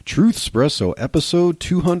Truth Espresso, episode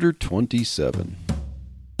 227.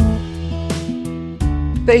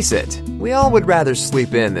 Face it, we all would rather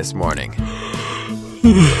sleep in this morning.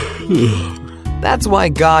 That's why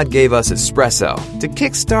God gave us espresso, to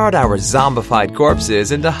kickstart our zombified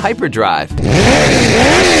corpses into hyperdrive.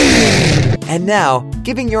 And now,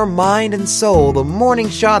 giving your mind and soul the morning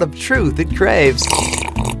shot of truth it craves.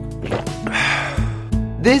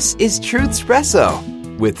 This is Truth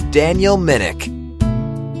Espresso with Daniel Minnick.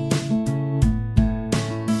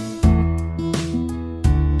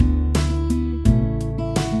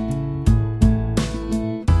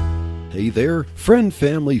 Hey there, friend,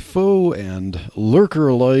 family, foe, and lurker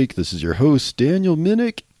alike. This is your host, Daniel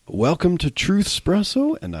Minnick. Welcome to Truth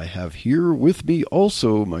Espresso, and I have here with me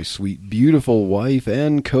also my sweet, beautiful wife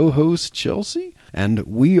and co-host, Chelsea. And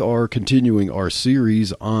we are continuing our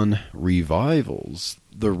series on revivals.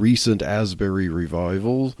 The recent Asbury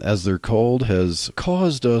revival, as they're called, has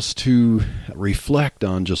caused us to reflect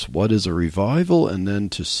on just what is a revival and then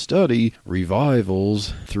to study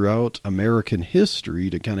revivals throughout American history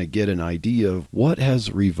to kind of get an idea of what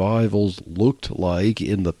has revivals looked like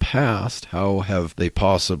in the past, how have they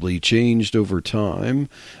possibly changed over time,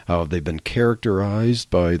 how have they been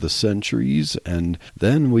characterized by the centuries, and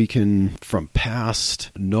then we can, from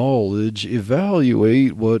past knowledge,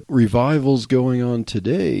 evaluate what revivals going on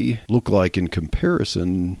today look like in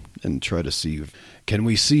comparison and try to see, can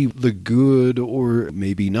we see the good or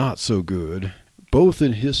maybe not so good, both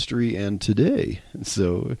in history and today.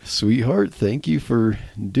 So, sweetheart, thank you for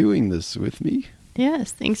doing this with me.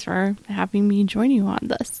 Yes, thanks for having me join you on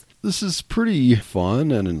this. This is pretty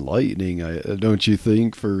fun and enlightening, don't you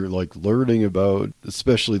think, for learning about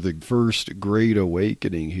especially the first Great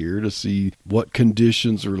Awakening here, to see what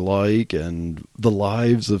conditions are like and the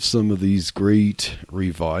lives of some of these great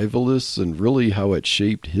revivalists and really how it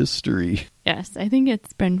shaped history. Yes, I think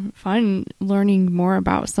it's been fun learning more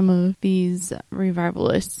about some of these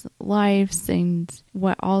revivalists' lives and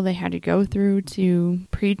what all they had to go through to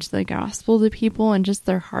preach the gospel to people and just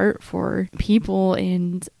their heart for people.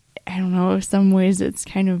 And I don't know, in some ways it's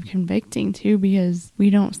kind of convicting too, because we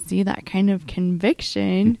don't see that kind of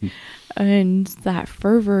conviction and that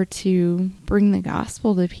fervor to bring the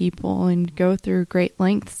gospel to people and go through great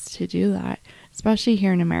lengths to do that, especially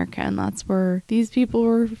here in America. And that's where these people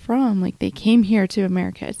were from. They came here to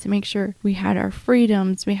America to make sure we had our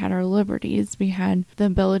freedoms, we had our liberties, we had the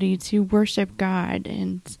ability to worship God.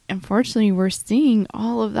 And unfortunately, we're seeing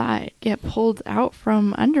all of that get pulled out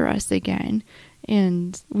from under us again.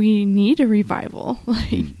 And we need a revival.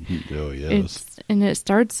 Oh, yes. It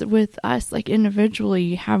starts with us,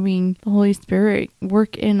 individually having the Holy Spirit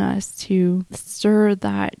work in us to stir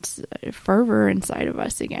that fervor inside of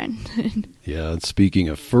us again. Yeah, and speaking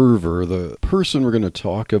of fervor, the person we're going to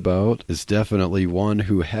talk about is definitely one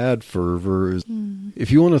who had fervor.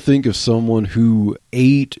 If you want to think of someone who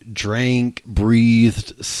ate, drank,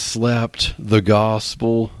 breathed, slept the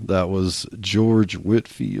gospel, that was George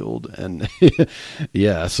Whitefield. And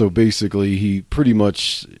yeah, so basically he pretty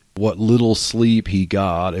much, what little sleep he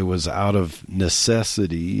got, it was out of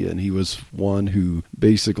necessity, and he was one who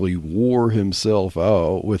basically wore himself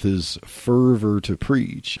out with his fervor to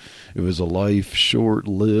preach. It was a life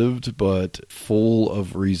short-lived, but full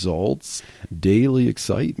of results, daily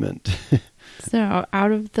excitement. So,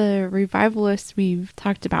 out of the revivalists we've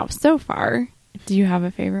talked about so far, do you have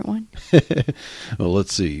a favorite one? Well,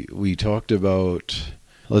 let's see. We talked about...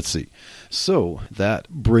 Let's see. So that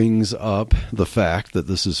brings up the fact that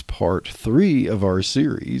this is part 3 of our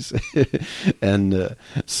series. And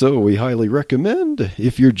so we highly recommend,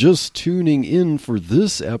 if you're just tuning in for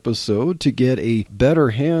this episode, to get a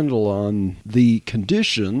better handle on the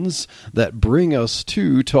conditions that bring us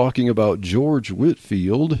to talking about George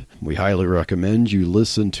Whitefield, we highly recommend you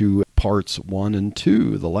listen to parts 1 and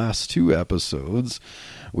 2, the last 2 episodes.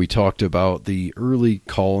 We talked about the early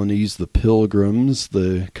colonies, the Pilgrims,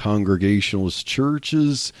 the Congregationalist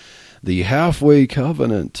churches, the Halfway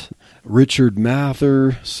Covenant, Richard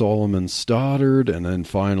Mather, Solomon Stoddard, and then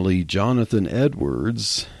finally Jonathan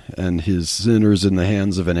Edwards and his Sinners in the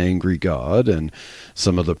Hands of an Angry God, and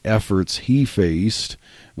some of the efforts he faced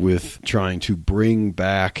with trying to bring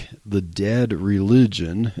back the dead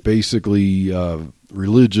religion, basically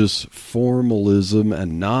religious formalism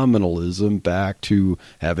and nominalism, back to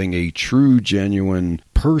having a true, genuine,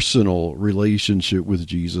 personal relationship with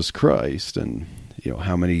Jesus Christ. And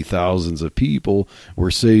how many thousands of people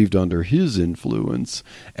were saved under his influence.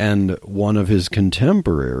 And one of his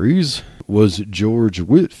contemporaries was George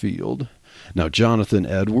Whitefield. Now, Jonathan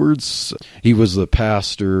Edwards, he was the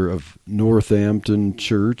pastor of Northampton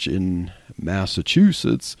Church in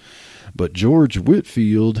Massachusetts, But George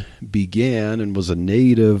Whitefield began and was a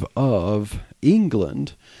native of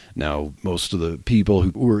England. Now, most of the people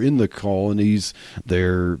who were in the colonies,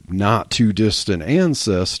 they're not too distant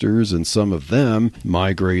ancestors, and some of them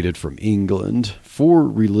migrated from England for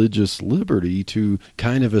religious liberty to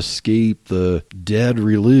kind of escape the dead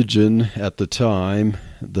religion at the time,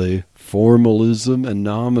 the formalism and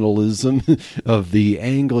nominalism of the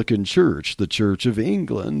Anglican Church, the Church of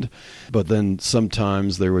England. But then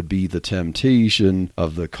sometimes there would be the temptation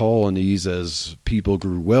of the colonies as people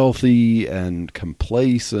grew wealthy and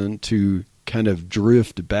complacent to kind of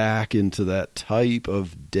drift back into that type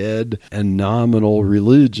of dead and nominal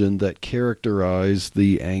religion that characterized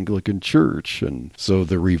the Anglican Church. And so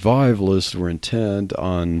the revivalists were intent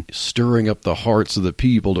on stirring up the hearts of the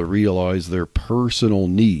people to realize their personal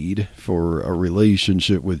need for a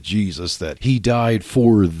relationship with Jesus, that he died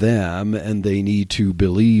for them, and they need to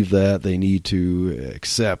believe that, they need to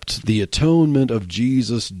accept the atonement of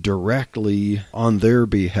Jesus directly on their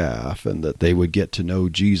behalf, and that they would get to know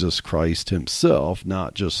Jesus Christ himself,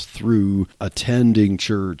 not just through attending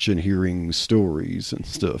church and hearing stories and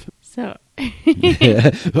stuff. So,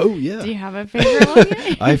 oh yeah. Do you have a favorite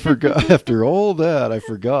one? I forgot. After all that, I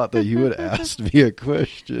forgot that you had asked me a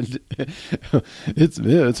question.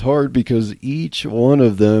 It's hard because each one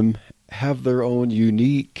of them have their own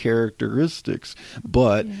unique characteristics,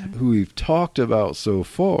 but who we've talked about so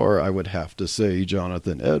far, I would have to say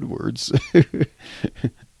Jonathan Edwards.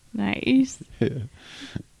 Nice. Yeah.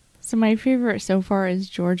 So my favorite so far is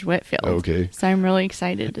George Whitefield. Okay. So I'm really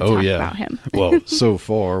excited to talk about him. Well, so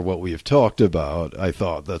far what we have talked about, I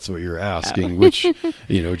thought that's what you're asking, which,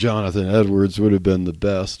 Jonathan Edwards would have been the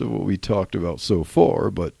best of what we talked about so far.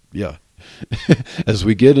 But yeah, as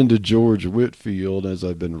we get into George Whitefield, as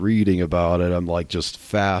I've been reading about it, I'm like just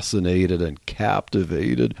fascinated and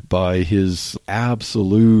captivated by his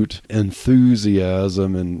absolute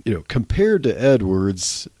enthusiasm. And, compared to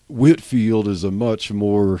Edwards, Whitefield is a much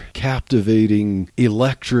more captivating,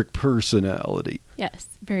 electric personality. Yes,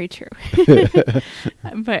 very true.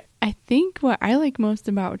 But I think what I like most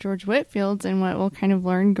about George Whitefield, and what we'll kind of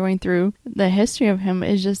learn going through the history of him,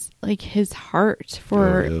 is just like his heart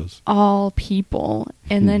for all people,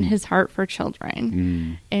 and then his heart for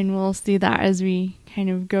children. And we'll see that as we kind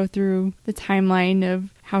of go through the timeline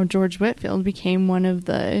of how George Whitefield became one of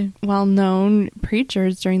the well-known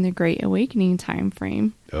preachers during the Great Awakening time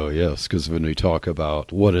frame. Oh, yes, because when we talk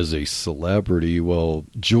about what is a celebrity, well,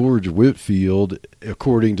 George Whitefield,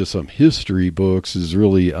 according to some history books, is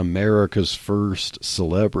really America's first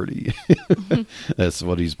celebrity. That's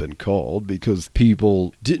what he's been called, because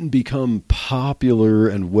people didn't become popular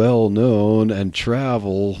and well-known and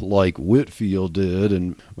travel like Whitefield did,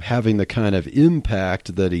 and having the kind of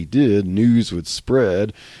impact that he did, news would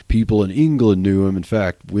spread. People in England knew him. In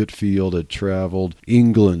fact, Whitefield had traveled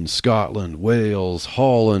England, Scotland, Wales,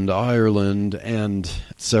 Holland, Ireland, and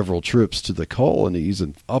several trips to the colonies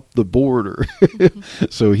and up the border.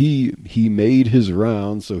 So he made his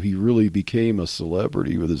rounds, so he really became a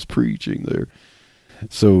celebrity with his preaching there.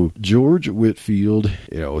 So George Whitefield,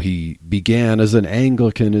 he began as an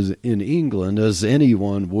Anglican in England, as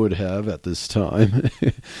anyone would have at this time.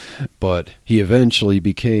 But he eventually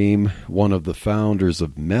became one of the founders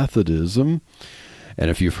of Methodism. And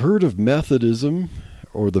if you've heard of Methodism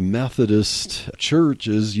or the Methodist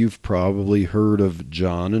churches, you've probably heard of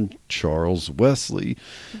John and Charles Wesley.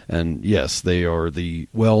 And yes, they are the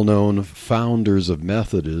well-known founders of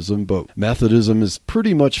Methodism, but Methodism is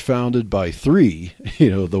pretty much founded by three.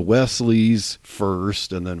 The Wesleys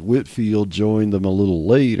first, and then Whitefield joined them a little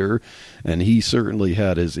later, and he certainly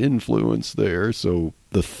had his influence there. So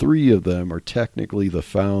the three of them are technically the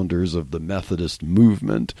founders of the Methodist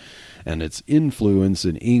movement and its influence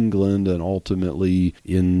in England and ultimately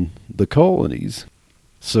in the colonies.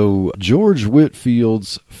 So George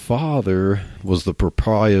Whitefield's father was the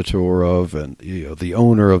proprietor of and the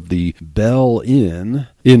owner of the Bell Inn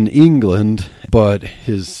in England, but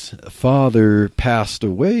his father passed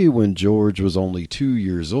away when George was only 2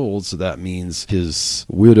 years old, so that means his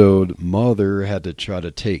widowed mother had to try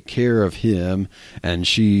to take care of him, and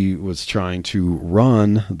she was trying to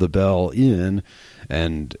run the Bell Inn.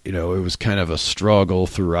 And, it was kind of a struggle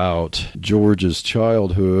throughout George's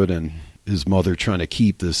childhood and his mother trying to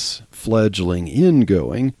keep this fledgling inn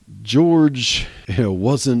going. George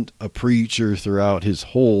wasn't a preacher throughout his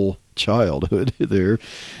whole childhood there.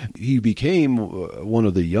 He became one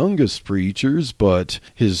of the youngest preachers, but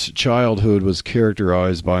his childhood was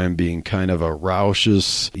characterized by him being kind of a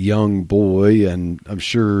raucous young boy, and I'm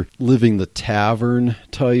sure living the tavern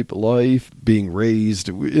type life, being raised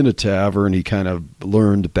in a tavern, he kind of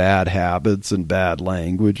learned bad habits and bad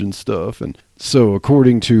language and stuff. And so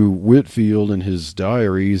according to Whitefield in his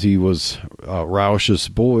diaries, he was a raucous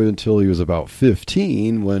boy until he was about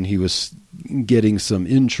 15, when he was getting some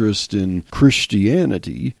interest in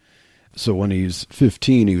Christianity. So when he was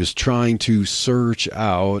 15, he was trying to search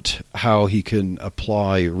out how he can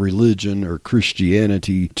apply religion or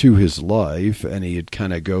Christianity to his life, and he'd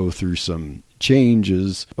kind of go through some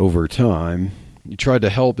changes over time. He tried to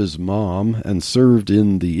help his mom and served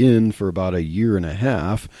in the inn for about a year and a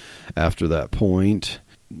half after that point,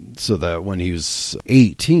 so that when he was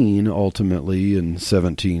 18, ultimately in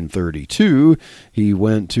 1732, he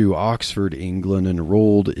went to Oxford, England,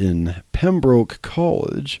 enrolled in Pembroke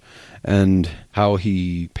College. And how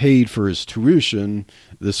he paid for his tuition,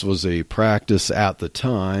 this was a practice at the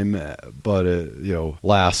time, but it,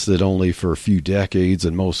 lasted only for a few decades,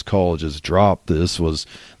 and most colleges dropped this, was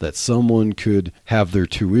that someone could have their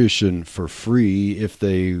tuition for free if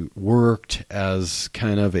they worked as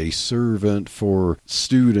kind of a servant for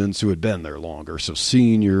students who had been there longer. So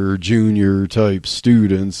senior, junior type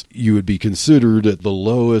students, you would be considered at the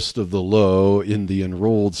lowest of the low in the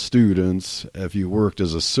enrolled students if you worked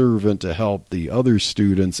as a servant to help the other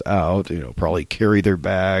students out, probably carry their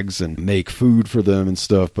bags and make food for them and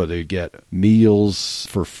stuff, but they'd get meals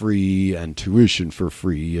for free and tuition for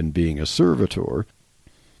free in being a servitor.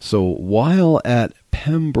 So while at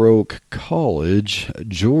Pembroke College,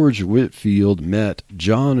 George Whitefield met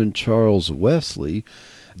John and Charles Wesley.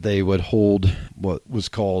 They would hold what was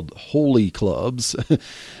called holy clubs,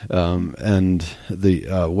 and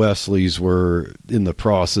the Wesleys were in the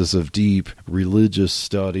process of deep religious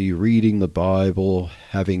study, reading the Bible,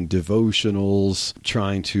 having devotionals,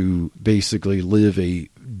 trying to basically live a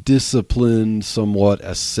disciplined, somewhat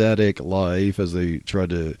ascetic life as they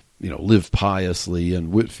tried to live piously,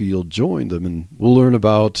 and Whitefield joined them. And we'll learn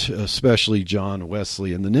about especially John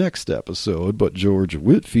Wesley in the next episode, but George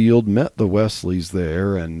Whitefield met the Wesleys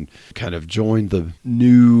there and kind of joined the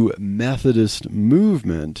new Methodist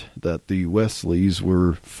movement that the Wesleys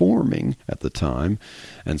were forming at the time.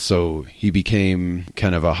 And so he became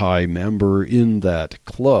kind of a high member in that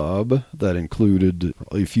club that included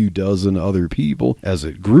a few dozen other people as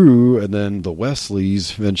it grew. And then the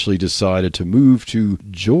Wesleys eventually decided to move to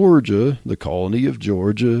Georgia, the colony of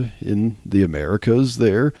Georgia in the Americas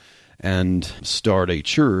there, and start a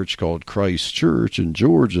church called Christ Church in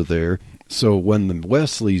Georgia there. So when the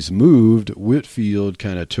Wesleys moved, Whitefield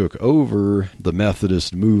kind of took over the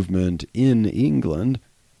Methodist movement in England.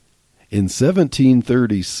 In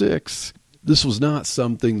 1736, this was not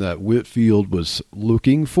something that Whitefield was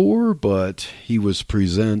looking for, but he was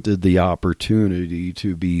presented the opportunity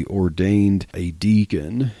to be ordained a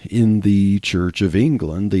deacon in the Church of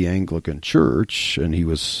England, the Anglican Church, and he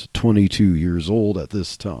was 22 years old at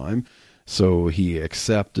this time. So he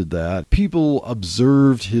accepted that. People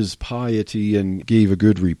observed his piety and gave a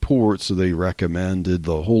good report, so they recommended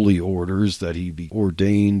the holy orders that he be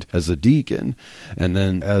ordained as a deacon. And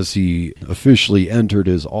then as he officially entered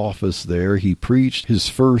his office there, he preached his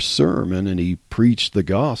first sermon, and he preached the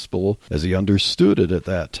gospel as he understood it at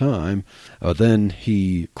that time. Then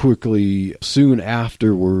he quickly, soon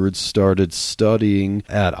afterwards, started studying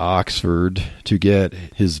at Oxford to get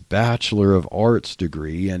his Bachelor of Arts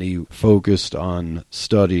degree, and he focused on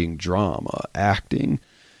studying drama, acting.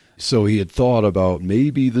 So he had thought about,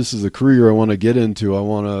 maybe this is a career I want to get into. I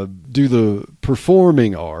want to do the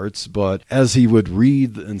performing arts. But as he would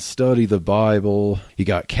read and study the Bible, he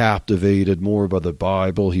got captivated more by the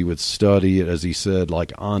Bible. He would study it, as he said,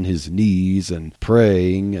 like on his knees and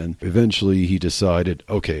praying. And eventually he decided,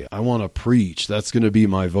 okay, I want to preach. That's going to be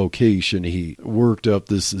my vocation. He worked up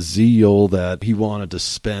this zeal that he wanted to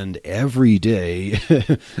spend every day,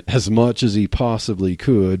 as much as he possibly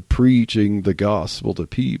could, preaching the gospel to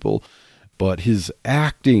people. But his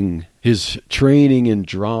acting, his training in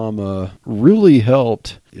drama really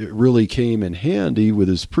helped. It really came in handy with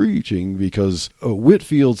his preaching, because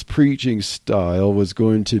Whitefield's preaching style was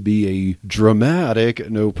going to be a dramatic,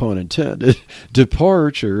 no pun intended,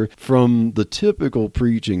 departure from the typical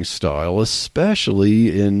preaching style,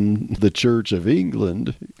 especially in the Church of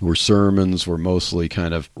England, where sermons were mostly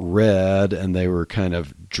kind of read and they were kind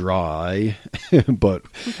of dry. But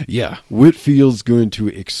yeah, Whitefield's going to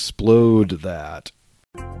explode that.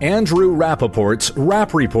 Andrew Rappaport's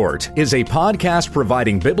Rap Report is a podcast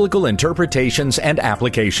providing biblical interpretations and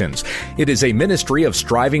applications. It is a ministry of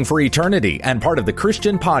Striving for Eternity and part of the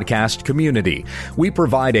Christian podcast community. We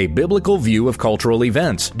provide a biblical view of cultural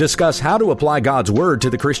events, discuss how to apply God's Word to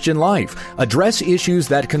the Christian life, address issues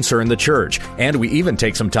that concern the church, and we even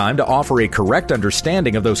take some time to offer a correct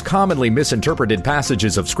understanding of those commonly misinterpreted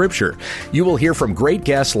passages of Scripture. You will hear from great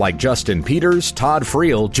guests like Justin Peters, Todd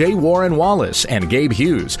Friel, J. Warren Wallace, and Gabe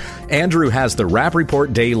Hughes. Andrew has the Rap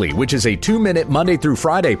Report Daily, which is a 2-minute Monday through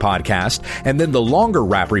Friday podcast, and then the longer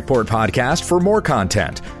Rap Report podcast for more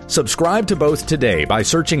content. Subscribe to both today by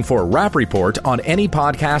searching for Rap Report on any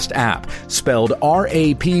podcast app, spelled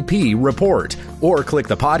RAPP Report, or click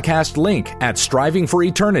the podcast link at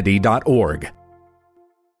strivingforeternity.org.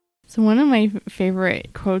 So one of my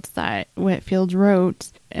favorite quotes that Whitefield wrote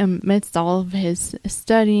amidst all of his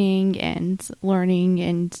studying and learning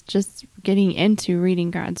and just getting into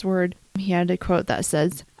reading God's Word, he had a quote that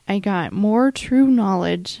says, "I got more true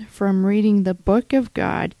knowledge from reading the book of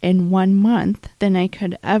God in 1 month than I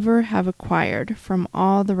could ever have acquired from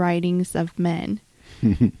all the writings of men."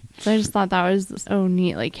 So I just thought that was so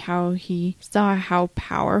neat, like how he saw how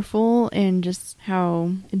powerful and just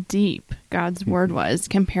how deep God's Word was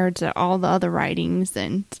compared to all the other writings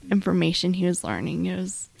and information he was learning.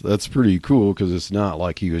 That's pretty cool, because it's not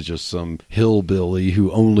like he was just some hillbilly who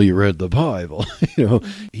only read the Bible.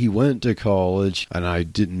 He went to college, and I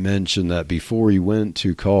didn't mention that before he went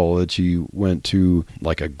to college, he went to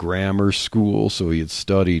like a grammar school, so he had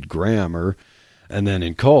studied grammar. And then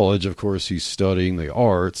in college, of course, he's studying the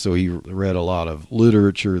arts, so he read a lot of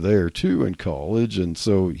literature there, too, in college. And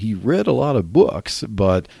so he read a lot of books.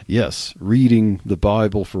 But, yes, reading the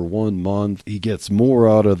Bible for 1 month, he gets more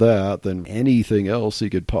out of that than anything else he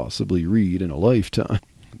could possibly read in a lifetime.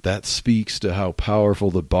 That speaks to how powerful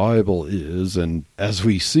the Bible is, and as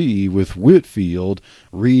we see with Whitefield,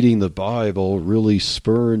 reading the Bible really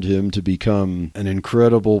spurred him to become an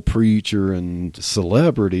incredible preacher and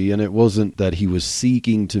celebrity, and it wasn't that he was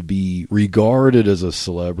seeking to be regarded as a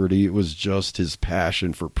celebrity, it was just his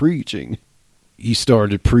passion for preaching. He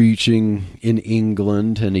started preaching in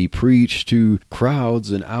England, and he preached to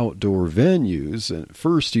crowds in outdoor venues. And at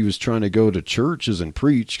first, he was trying to go to churches and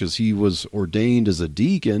preach because he was ordained as a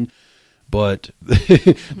deacon. But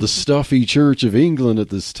the stuffy Church of England at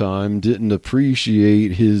this time didn't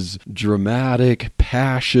appreciate his dramatic,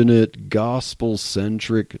 passionate,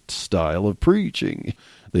 gospel-centric style of preaching.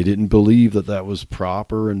 They didn't believe that that was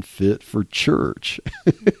proper and fit for church.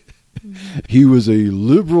 He was a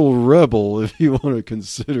liberal rebel, if you want to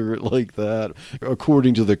consider it like that,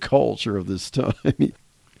 according to the culture of this time.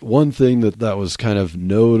 One thing that was kind of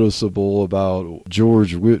noticeable about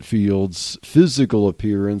George Whitefield's physical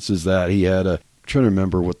appearance is that he had I'm trying to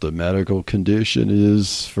remember what the medical condition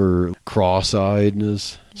is for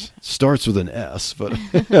cross-eyedness. Starts with an S, but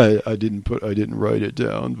I didn't write it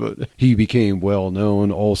down. But he became well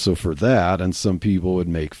known also for that, and some people would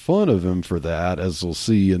make fun of him for that, as we'll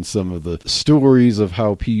see in some of the stories of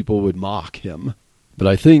how people would mock him. But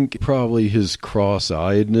I think probably his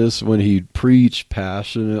cross-eyedness, when he'd preach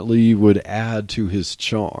passionately, would add to his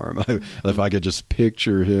charm. If I could just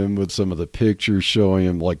picture him with some of the pictures showing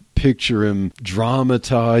him, like picture him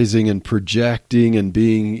dramatizing and projecting and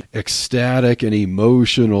being ecstatic and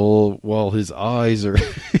emotional while his eyes are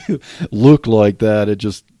look like that.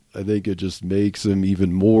 I think it just makes him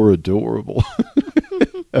even more adorable.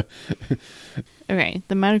 Okay,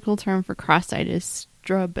 the medical term for cross-eyed is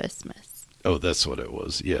strabismus. Oh, that's what it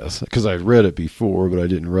was, yes. Because I read it before, but I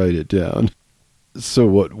didn't write it down. So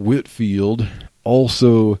what Whitefield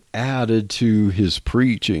also added to his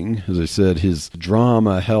preaching, as I said, his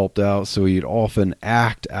drama helped out, so he'd often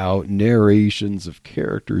act out narrations of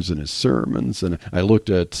characters in his sermons. And I looked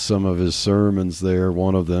at some of his sermons there.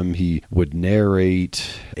 One of them, he would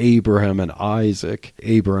narrate Abraham and Isaac,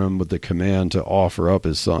 Abraham with the command to offer up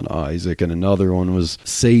his son Isaac, and another one was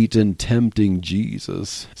Satan tempting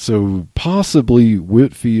Jesus. So possibly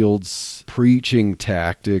Whitefield's preaching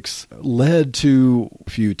tactics led to a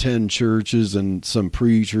few 10 churches, and some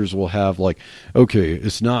preachers will have like, okay,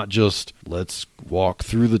 it's not just let's walk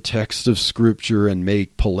through the text of Scripture and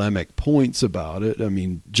make polemic points about it. I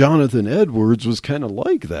mean, Jonathan Edwards was kind of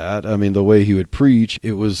like that. I mean, the way he would preach,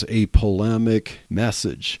 it was a polemic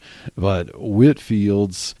message. But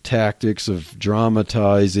Whitefield's tactics of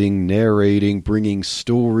dramatizing, narrating, bringing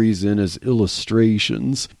stories in as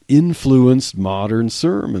illustrations influenced modern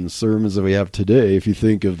sermons that we have today. If you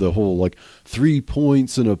think of the whole like 3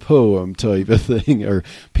 points in a poem type of of thing, or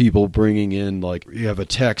people bringing in, like, you have a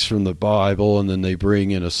text from the Bible and then they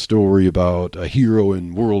bring in a story about a hero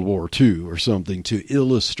in World War II or something to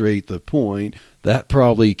illustrate the point. That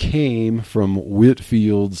probably came from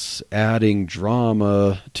Whitfield's adding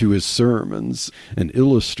drama to his sermons and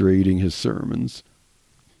illustrating his sermons.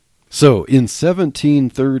 So in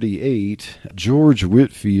 1738, George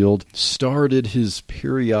Whitefield started his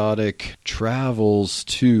periodic travels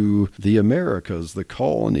to the Americas, the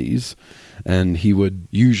colonies, and he would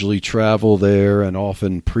usually travel there and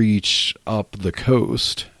often preach up the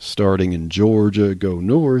coast, starting in Georgia, go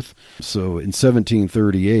north. So in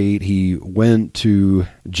 1738, he went to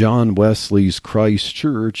John Wesley's Christ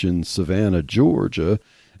Church in Savannah, Georgia,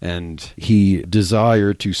 and he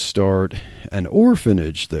desired to start an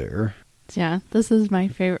orphanage there. Yeah, this is my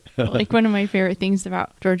favorite. Like, one of my favorite things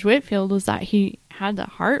about George Whitefield was that he had the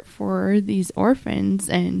heart for these orphans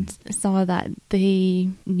and saw that they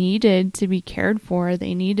needed to be cared for.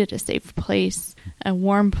 They needed a safe place, a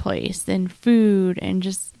warm place, and food, and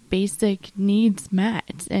just basic needs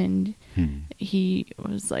met. And he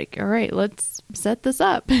was like, all right, let's set this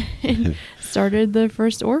up, and started the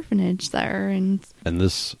first orphanage there. And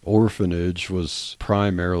this orphanage was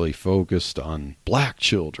primarily focused on black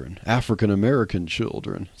children, African American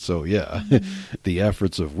children. So yeah, the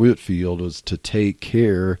efforts of Whitefield was to take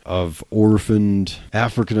care of orphaned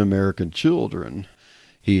African American children.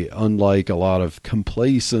 He, unlike a lot of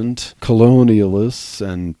complacent colonialists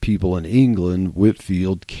and people in England,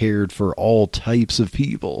 Whitefield cared for all types of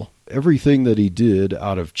people. Everything that he did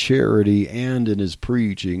out of charity and in his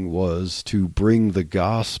preaching was to bring the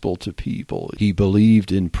gospel to people. He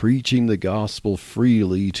believed in preaching the gospel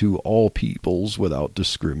freely to all peoples without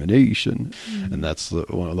discrimination. And that's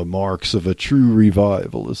one of the marks of a true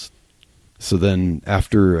revivalist. So then,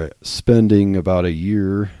 after spending about a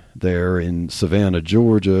year there in Savannah,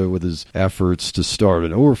 Georgia, with his efforts to start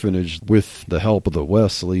an orphanage with the help of the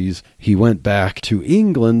Wesleys, he went back to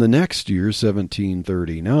England the next year,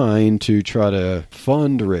 1739, to try to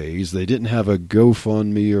fundraise. They didn't have a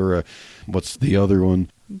GoFundMe or a, what's the other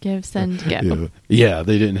one? Give, Send, Go. Yeah,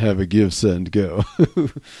 they didn't have a Give, Send, Go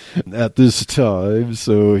at this time,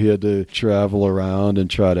 so he had to travel around and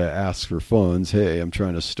try to ask for funds. Hey, I'm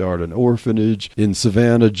trying to start an orphanage in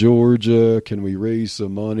Savannah, Georgia. Can we raise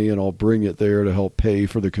some money and I'll bring it there to help pay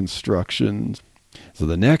for the construction? So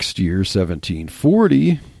the next year,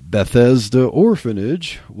 1740, Bethesda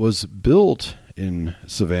Orphanage was built in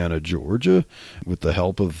Savannah, Georgia, with the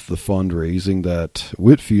help of the fundraising that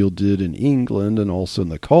Whitefield did in England and also in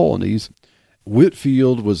the colonies.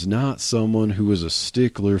 Whitefield was not someone who was a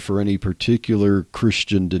stickler for any particular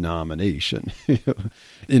Christian denomination.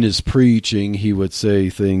 In his preaching, he would say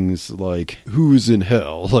things like, who's in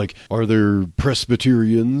hell? Like, are there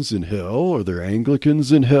Presbyterians in hell? Are there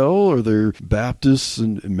Anglicans in hell? Are there Baptists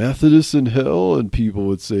and Methodists in hell? And people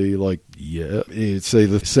would say, like, yeah. He'd say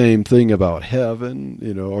the same thing about heaven.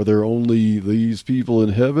 You know, are there only these people in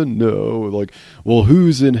heaven? No. Like, well,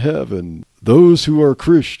 who's in heaven? Those who are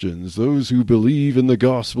Christians, those who believe in the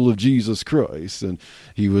gospel of Jesus Christ. And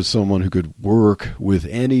he was someone who could work with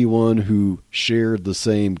anyone who shared the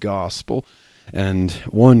same gospel. And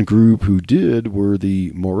one group who did were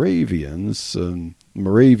the Moravians.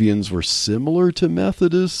 Moravians were similar to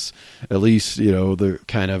Methodists, at least, you know, they're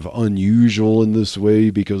kind of unusual in this way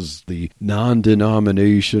because the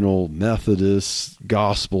non-denominational Methodist,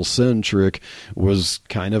 gospel-centric, was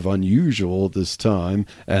kind of unusual at this time,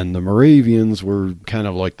 and the Moravians were kind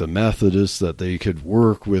of like the Methodists, that they could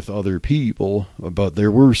work with other people, but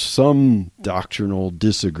there were some doctrinal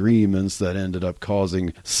disagreements that ended up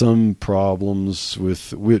causing some problems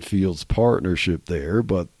with Whitefield's partnership there,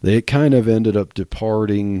 but they kind of ended up departing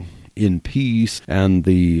in peace, and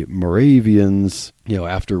the Moravians, you know,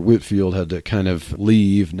 after Whitefield had to kind of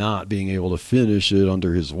leave, not being able to finish it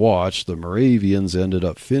under his watch, the Moravians ended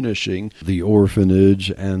up finishing the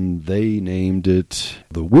orphanage, and they named it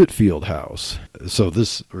the Whitefield House. So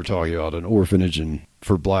this, we're talking about an orphanage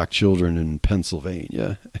for black children in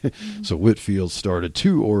Pennsylvania. So Whitefield started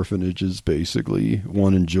 2 orphanages, basically,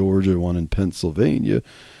 one in Georgia, one in Pennsylvania.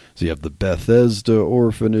 So you have the Bethesda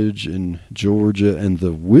Orphanage in Georgia and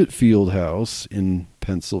the Whitefield House in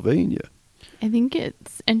Pennsylvania. I think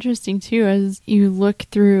it's interesting, too, as you look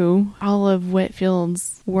through all of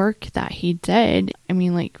Whitefield's work that he did. I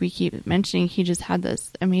mean, like we keep mentioning, he just had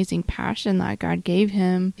this amazing passion that God gave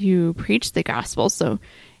him to preach the gospel. So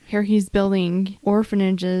here he's building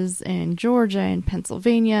orphanages in Georgia and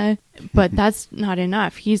Pennsylvania, but that's not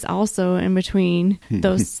enough. He's also, in between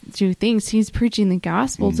those 2 things, he's preaching the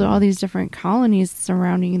gospel to all these different colonies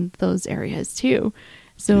surrounding those areas too.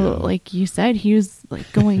 So, like you said, he was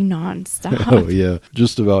like going nonstop. Oh, yeah.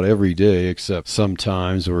 Just about every day, except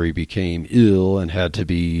sometimes where he became ill and had to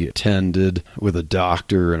be attended with a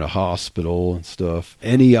doctor in a hospital and stuff.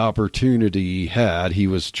 Any opportunity he had, he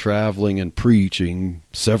was traveling and preaching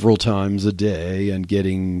several times a day and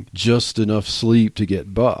getting just enough sleep to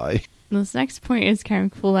get by. This next point is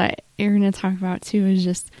kind of cool that you're going to talk about too, is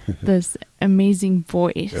just this amazing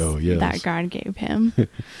voice that God gave him.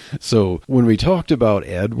 So when we talked about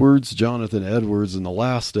Edwards, Jonathan Edwards, in the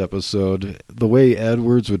last episode, the way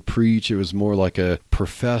Edwards would preach, it was more like a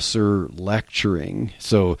professor lecturing.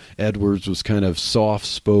 So Edwards was kind of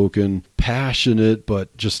soft-spoken, passionate,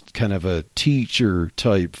 but just kind of a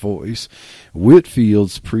teacher-type voice.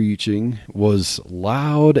 Whitfield's preaching was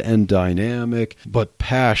loud and dynamic, but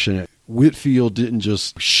passionate. Whitfield didn't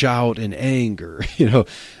just shout in anger,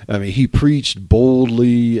 he preached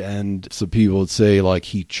boldly, and some people would say like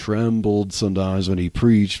he trembled sometimes when he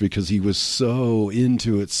preached because he was so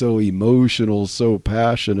into it, so emotional, so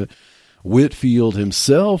passionate. Whitfield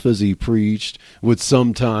himself, as he preached, would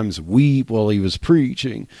sometimes weep while he was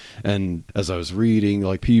preaching. And as I was reading,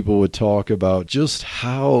 like, people would talk about just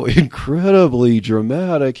how incredibly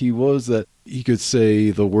dramatic he was, that he could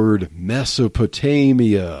say the word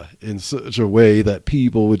Mesopotamia in such a way that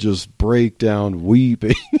people would just break down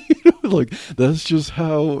weeping. Like, that's just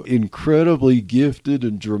how incredibly gifted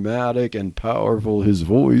and dramatic and powerful his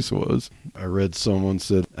voice was. I read someone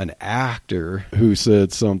said, an actor who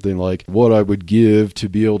said something like, what I would give to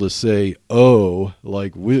be able to say, oh,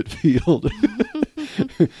 like Whitfield.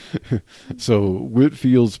 So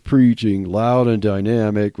Whitfield's preaching, loud and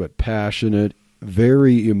dynamic, but passionate,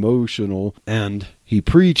 very emotional, and he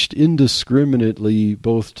preached indiscriminately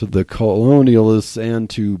both to the colonialists and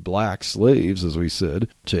to black slaves, as we said,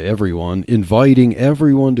 to everyone, inviting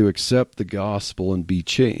everyone to accept the gospel and be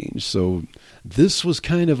changed. So this was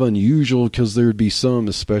kind of unusual because there would be some,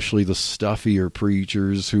 especially the stuffier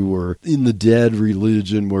preachers, who were in the dead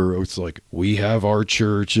religion where it's like, we have our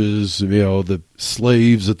churches, the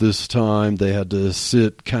slaves at this time, they had to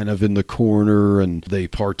sit kind of in the corner and they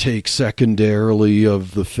partake secondarily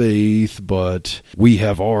of the faith, but we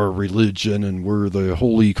have our religion and we're the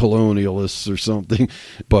holy colonialists or something.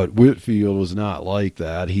 But Whitfield was not like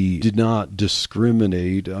that. He did not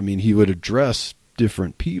discriminate. He would address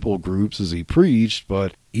different people groups as he preached,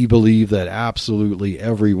 but he believed that absolutely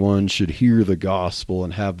everyone should hear the gospel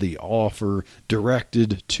and have the offer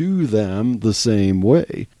directed to them the same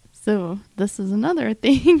way. So this is another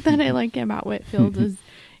thing that I like about Whitfield is,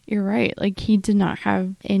 you're right, like, he did not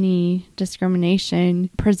have any discrimination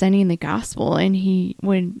presenting the gospel, and he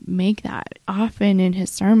would make that often in his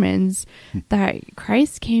sermons that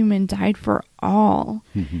Christ came and died for all.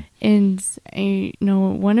 And I know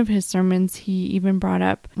one of his sermons, he even brought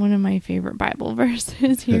up one of my favorite Bible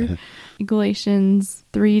verses here, Galatians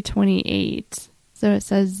 3:28. So it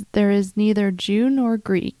says, there is neither Jew nor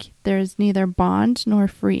Greek, there is neither bond nor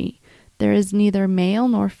free, there is neither male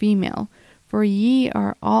nor female, for ye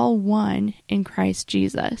are all one in Christ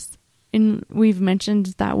Jesus. And we've mentioned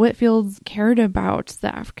that Whitfield cared about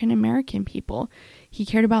the African American people. He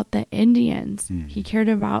cared about the Indians. He cared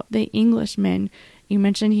about the Englishmen. You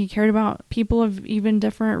mentioned he cared about people of even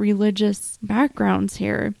different religious backgrounds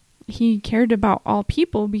here. He cared about all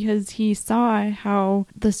people because he saw how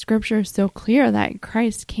the scripture is so clear that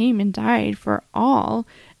Christ came and died for all,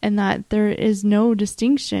 and that there is no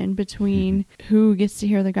distinction between who gets to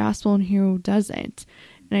hear the gospel and who doesn't.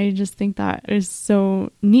 And I just think that is so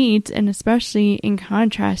neat, and especially in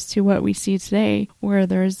contrast to what we see today, where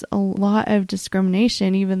there's a lot of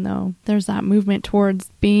discrimination, even though there's that movement towards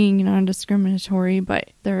being non-discriminatory,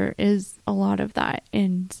 but there is a lot of that.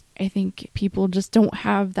 And I think people just don't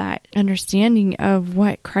have that understanding of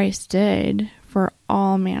what Christ did for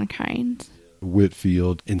all mankind.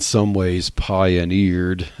 Whitfield, in some ways,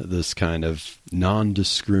 pioneered this kind of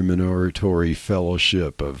non-discriminatory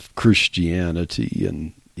fellowship of Christianity.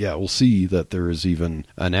 And we'll see that there is even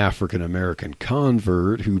an African-American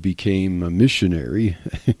convert who became a missionary.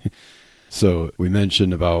 So we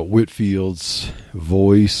mentioned about Whitfield's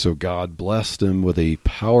voice. So God blessed him with a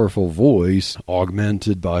powerful voice,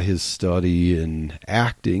 augmented by his study in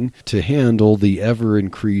acting, to handle the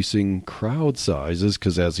ever-increasing crowd sizes,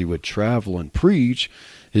 because as he would travel and preach,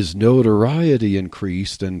 his notoriety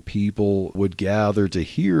increased and people would gather to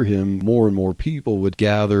hear him. More and more people would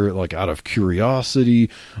gather, like, out of curiosity.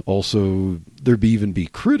 Also, there'd even be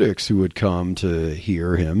critics who would come to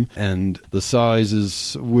hear him, and the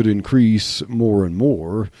sizes would increase more and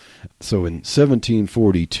more. So in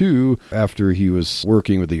 1742, after he was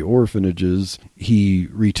working with the orphanages, he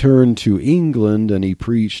returned to England and he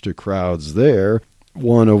preached to crowds there.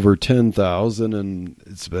 one over 10,000, and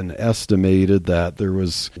it's been estimated that there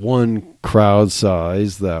was one crowd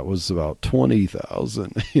size that was about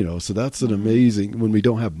 20,000. So that's an amazing, when we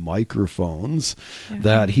don't have microphones,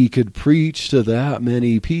 that he could preach to that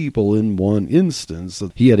many people in one instance.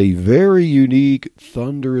 He had a very unique,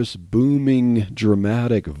 thunderous, booming,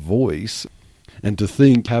 dramatic voice. And to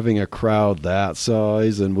think having a crowd that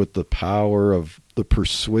size and with the power of the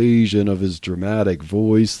persuasion of his dramatic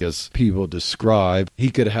voice, as people describe, he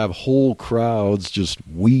could have whole crowds just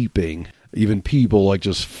weeping. Even people like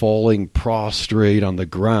just falling prostrate on the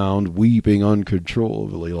ground, weeping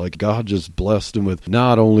uncontrollably. Like God just blessed him with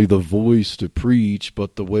not only the voice to preach,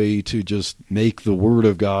 but the way to just make the word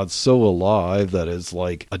of God so alive that it's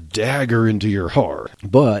like a dagger into your heart.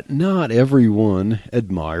 But not everyone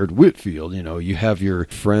admired Whitefield. You have your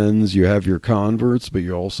friends, you have your converts, but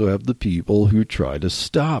you also have the people who try to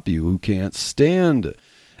stop you, who can't stand it.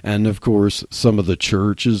 And, of course, some of the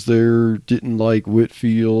churches there didn't like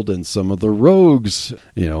Whitefield, and some of the rogues,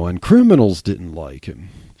 and criminals didn't like him.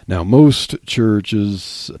 Now, most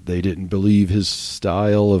churches, they didn't believe his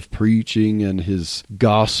style of preaching and his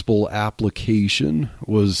gospel application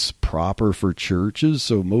was proper for churches,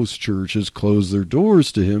 so most churches closed their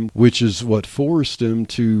doors to him, which is what forced him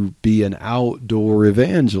to be an outdoor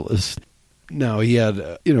evangelist. Now, he had,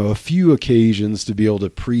 a few occasions to be able to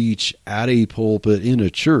preach at a pulpit in a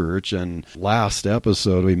church, and last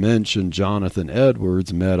episode we mentioned Jonathan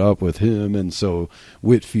Edwards met up with him, and so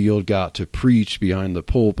Whitefield got to preach behind the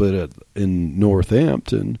pulpit in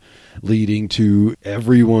Northampton, leading to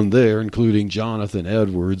everyone there, including Jonathan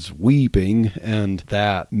Edwards, weeping, and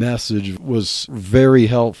that message was very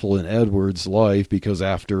helpful in Edwards' life because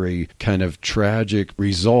after a kind of tragic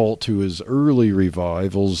result to his early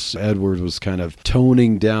revivals, Edwards was kind of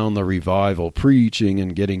toning down the revival preaching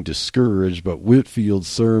and getting discouraged, but Whitefield's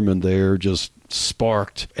sermon there just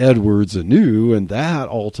sparked Edwards anew, and that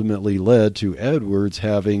ultimately led to Edwards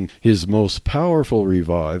having his most powerful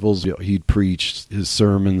revivals. He'd preached his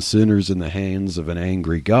sermon, Sinners in the Hands of an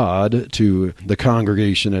Angry God, to the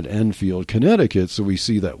congregation at Enfield, Connecticut. So we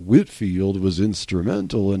see that Whitefield was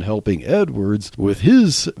instrumental in helping Edwards with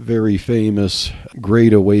his very famous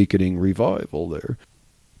Great Awakening revival there.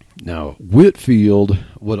 Now, Whitefield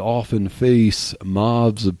would often face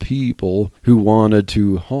mobs of people who wanted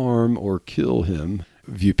to harm or kill him.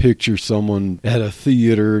 If you picture someone at a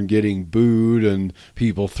theater and getting booed and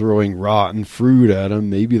people throwing rotten fruit at him,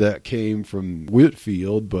 maybe that came from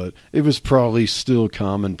Whitefield, but it was probably still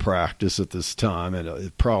common practice at this time, and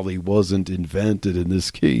it probably wasn't invented in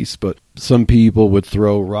this case, but some people would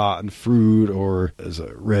throw rotten fruit or, as I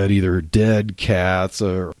read, either dead cats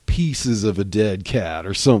or pieces of a dead cat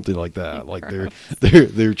or something like that. Like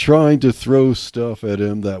they're trying to throw stuff at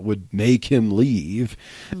him that would make him leave.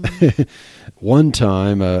 One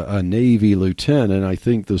time, a Navy lieutenant, I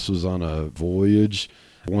think this was on a voyage,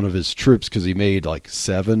 one of his trips, because he made like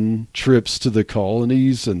 7 trips to the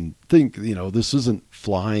colonies, and think, this isn't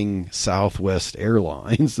flying Southwest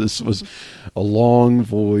Airlines. This was a long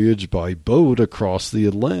voyage by boat across the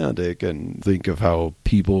Atlantic, and think of how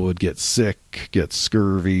people would get sick, get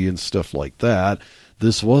scurvy and stuff like that.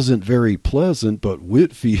 This wasn't very pleasant, but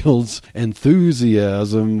Whitefield's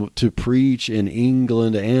enthusiasm to preach in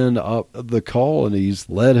England and up the colonies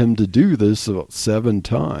led him to do this about 7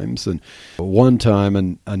 times. And one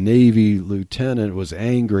time, a Navy lieutenant was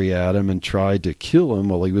angry at him and tried to kill him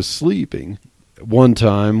while he was sleeping. One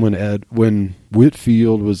time when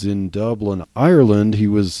Whitefield was in Dublin, Ireland, he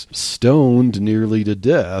was stoned nearly to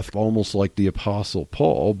death, almost like the Apostle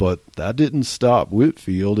Paul, but that didn't stop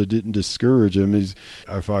Whitefield. It didn't discourage him.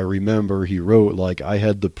 If I remember, he wrote, I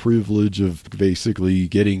had the privilege of basically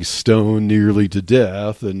getting stoned nearly to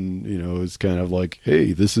death, and, it's kind of like,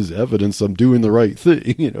 hey, this is evidence I'm doing the right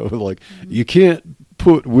thing, you can't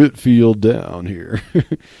put Whitefield down here.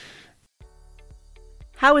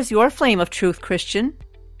 How is your flame of truth, Christian?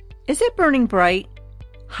 Is it burning bright?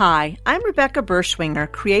 Hi, I'm Rebecca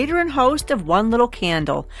Berschwinger, creator and host of One Little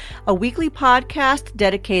Candle, a weekly podcast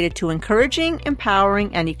dedicated to encouraging,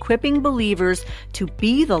 empowering, and equipping believers to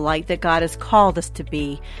be the light that God has called us to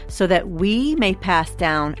be, so that we may pass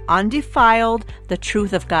down undefiled the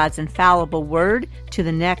truth of God's infallible word to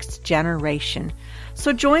the next generation.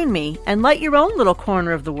 So join me and light your own little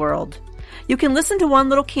corner of the world. You can listen to One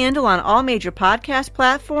Little Candle on all major podcast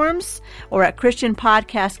platforms or at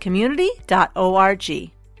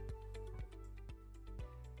ChristianPodcastCommunity.org.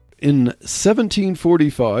 In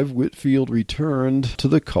 1745, Whitefield returned to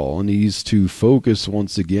the colonies to focus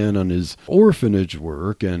once again on his orphanage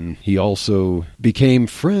work, and he also became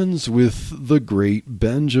friends with the great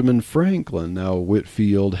Benjamin Franklin. Now,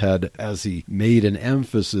 Whitefield had, as he made an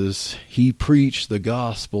emphasis, he preached the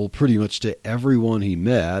gospel pretty much to everyone he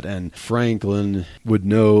met, and Franklin would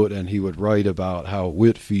note and he would write about how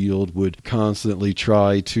Whitefield would constantly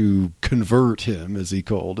try to convert him, as he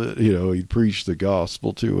called it. He'd preach the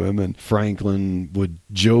gospel to him, and Franklin would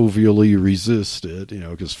jovially resist it,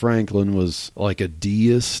 because Franklin was like a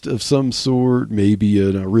deist of some sort, maybe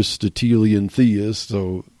an Aristotelian theist.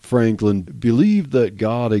 So Franklin believed that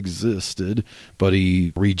God existed, but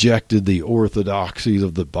he rejected the orthodoxies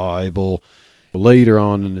of the Bible. Later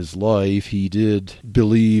on in his life, he did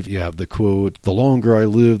believe, you have the quote, "The longer I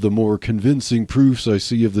live, the more convincing proofs I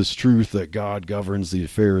see of this truth that God governs the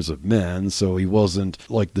affairs of men." So he wasn't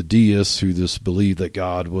like the deists who just believed that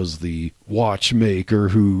God was the watchmaker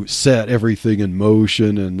who set everything in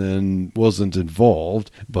motion and then wasn't involved.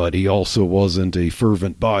 But he also wasn't a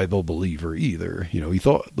fervent Bible believer either. He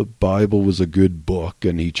thought the Bible was a good book,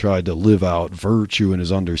 and he tried to live out virtue in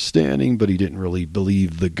his understanding, but he didn't really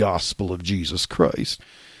believe the gospel of Jesus Christ.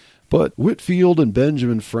 But Whitefield and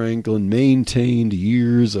Benjamin Franklin maintained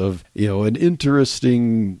years of, an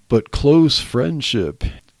interesting but close friendship.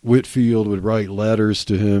 Whitefield would write letters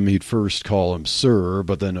to him. He'd first call him sir,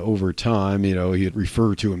 but then over time, he'd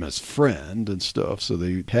refer to him as friend and stuff. So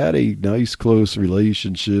they had a nice, close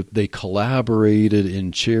relationship. They collaborated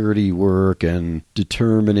in charity work and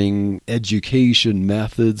determining education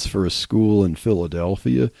methods for a school in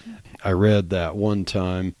Philadelphia. I read that one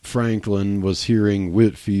time Franklin was hearing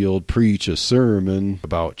Whitefield preach a sermon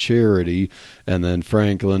about charity, and then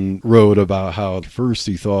Franklin wrote about how at first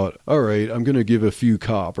he thought, all right, I'm going to give a few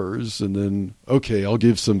coppers, and then, okay, I'll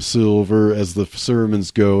give some silver as the sermon's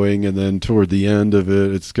going, and then toward the end of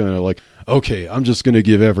it, it's kind of like, okay, I'm just going to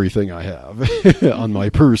give everything I have on my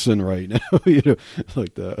person right now,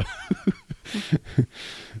 like that.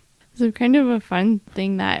 So kind of a fun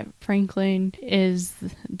thing that Franklin is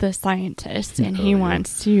the scientist, and he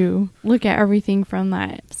wants to look at everything from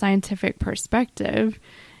that scientific perspective.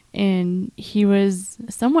 And he was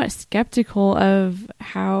somewhat skeptical of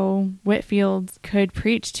how Whitefield could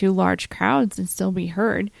preach to large crowds and still be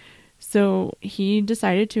heard. So he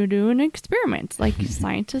decided to do an experiment like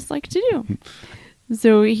scientists like to do.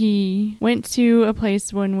 So he went to a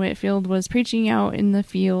place when Whitefield was preaching out in the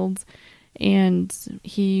fields, and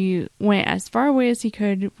he went as far away as he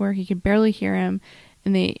could where he could barely hear him,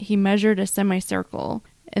 and he measured a semicircle,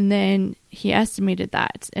 and then he estimated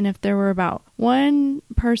that. And if there were about one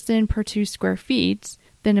person per 2 square feet,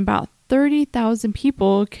 then about 30,000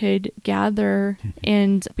 people could gather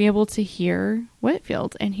and be able to hear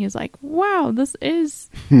Whitefield. And he was like, wow, this is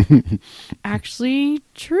actually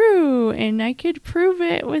true, and I could prove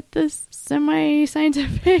it with this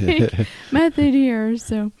semi-scientific method here.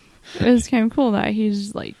 So it was kind of cool that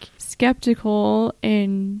he's like skeptical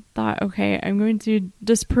and thought, okay, I'm going to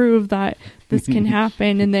disprove that this can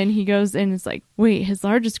happen. And then he goes and it's like, wait, his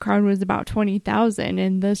largest crowd was about 20,000,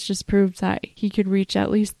 and this just proves that he could reach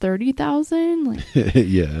at least 30,000. Like,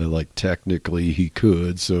 yeah, like technically he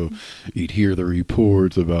could. So you'd hear the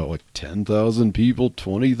reports about like 10,000 people,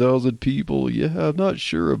 20,000 people. Yeah, I'm not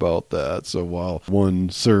sure about that. So while one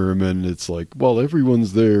sermon, it's like, well,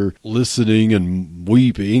 everyone's there listening and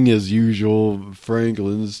weeping as usual.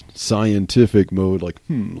 Franklin's scientific mode, like,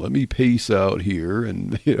 let me pace out here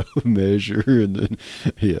and measure, and then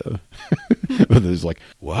but there's like,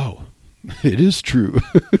 wow, it is true.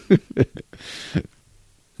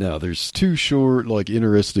 Now, there's 2 short,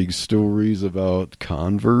 interesting stories about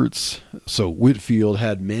converts. So Whitefield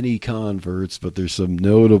had many converts, but there's some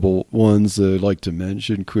notable ones that I'd like to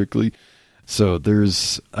mention quickly. So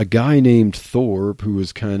there's a guy named Thorpe who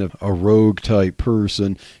was kind of a rogue type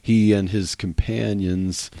person. He and his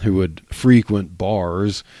companions who would frequent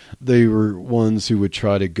bars, they were ones who would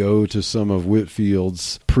try to go to some of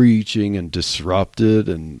Whitefield's preaching and disrupt it.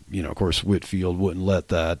 And, of course, Whitefield wouldn't let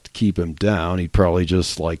that keep him down. He'd probably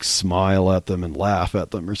just smile at them and laugh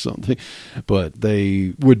at them or something. But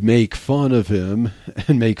they would make fun of him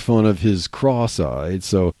and make fun of his cross-eyed.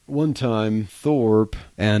 So one time Thorpe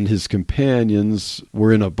and his companion companions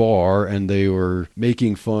were in a bar and they were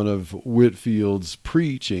making fun of Whitfield's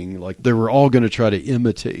preaching. Like, they were all going to try to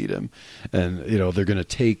imitate him. And, you know, they're going to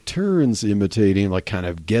take turns imitating, like kind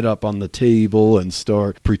of get up on the table and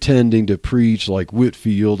start pretending to preach like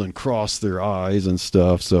Whitfield and cross their eyes and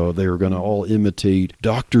stuff. So they were going to all imitate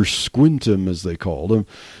Dr. Squintum, as they called him.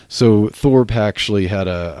 So Thorpe actually had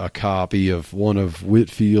a copy of one of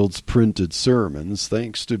Whitfield's printed sermons,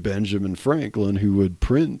 thanks to Benjamin Franklin, who would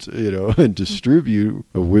print, and distribute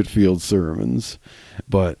Whitfield's sermons.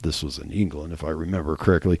 But this was in England, if I remember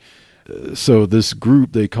correctly. So this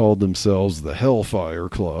group, they called themselves the Hellfire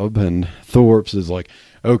Club, and Thorpe's is like,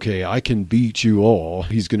 okay, I can beat you all.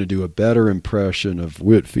 He's going to do a better impression of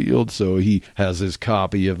Whitfield. So he has his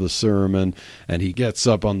copy of the sermon, and he gets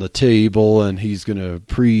up on the table, and he's going to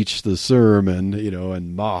preach the sermon,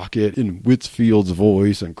 and mock it in Whitfield's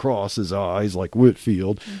voice and cross his eyes like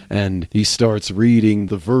Whitfield. And he starts reading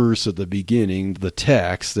the verse at the beginning, the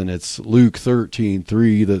text, and it's Luke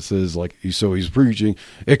 13:3 that says, so he's preaching,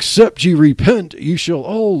 "Except ye repent, ye shall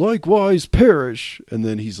all likewise perish." And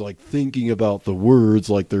then he's thinking about the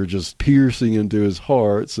words like they're just piercing into his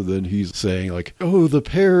heart. So then he's saying "Oh, the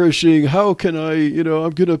perishing, how can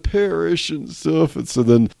I'm gonna perish," and stuff. And so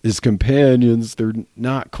then his companions, they're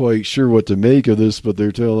not quite sure what to make of this, but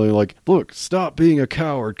they're telling look, stop being a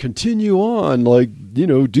coward, continue on,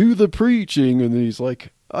 do the preaching. And then he's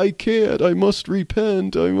like, I can't, I must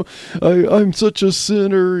repent, I'm such a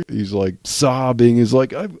sinner. He's sobbing, he's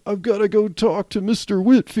I've got to go talk to Mr.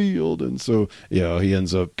 Whitfield. And so, he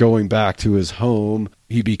ends up going back to his home.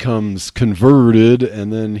 He becomes converted,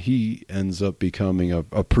 and then he ends up becoming a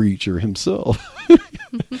preacher himself.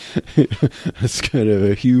 It's kind of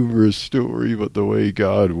a humorous story, but the way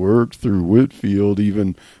God worked through Whitfield,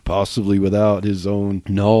 even possibly without his own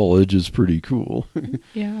knowledge, is pretty cool.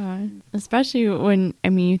 Yeah, especially when,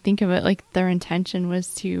 you think of it their intention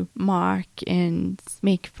was to mock and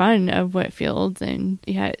make fun of Whitfield, and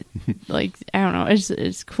I don't know,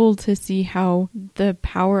 it's cool to see how the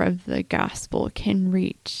power of the gospel can reach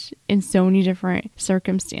in so many different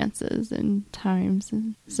circumstances and times.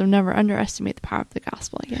 And so never underestimate the power of the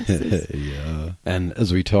gospel, I guess. Yeah. And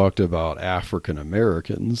as we talked about African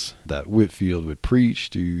Americans that Whitfield would preach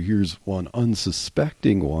to, here's one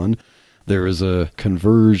unsuspecting one. There was a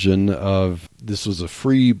conversion of, this was a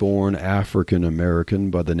free-born African American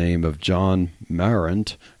by the name of John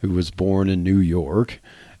Marrant, who was born in New York.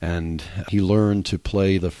 And he learned to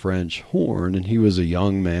play the French horn, and he was a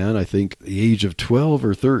young man, I think the age of 12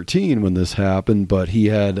 or 13 when this happened, but he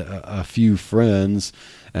had a few friends,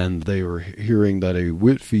 and they were hearing that a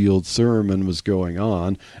Whitfield sermon was going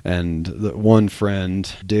on, and the one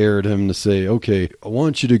friend dared him to say, okay, I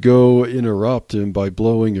want you to go interrupt him by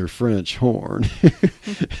blowing your French horn.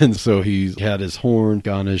 And so he had his horn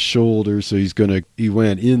on his shoulder, so he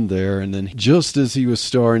went in there, and then just as he was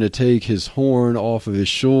starting to take his horn off of his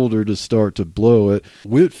shoulder to start to blow it,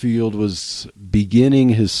 Whitfield was beginning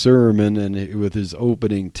his sermon, and with his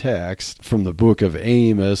opening text from the book of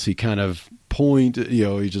Amos, he kind of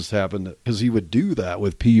he just happened to, because he would do that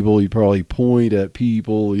with people. He'd probably point at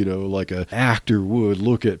people, like an actor would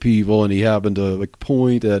look at people, and he happened to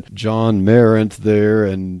point at John Marrant there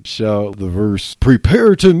and shout the verse,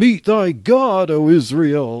 "Prepare to meet thy God, O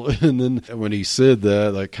Israel." And then when he said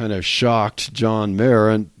that kind of shocked John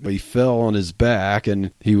Marrant. He fell on his back,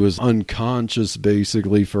 and he was unconscious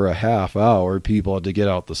basically for a half hour. People had to get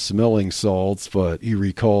out the smelling salts, but he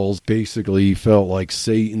recalls basically he felt like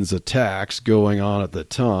Satan's attacks going on at the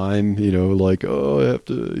time, I have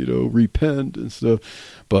to, repent and stuff.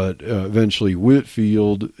 But eventually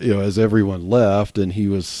Whitfield, as everyone left and he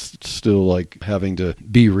was still having to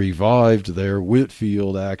be revived there,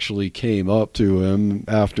 Whitfield actually came up to him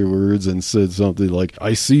afterwards and said something like,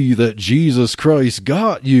 "I see that Jesus Christ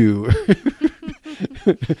got you."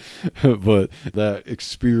 But that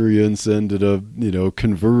experience ended up,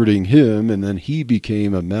 converting him, and then he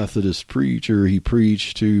became a Methodist preacher. He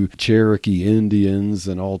preached to Cherokee Indians,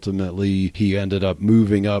 and ultimately he ended up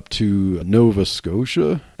moving up to Nova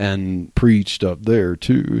Scotia and preached up there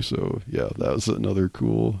too. So yeah, that was another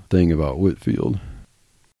cool thing about Whitfield.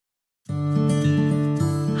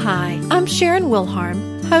 Hi, I'm Sharon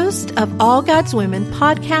Wilharm, host of All God's Women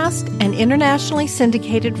podcast and internationally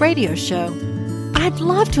syndicated radio show. I'd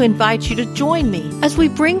love to invite you to join me as we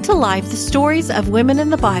bring to life the stories of women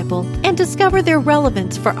in the Bible and discover their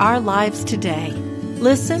relevance for our lives today.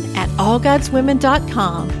 Listen at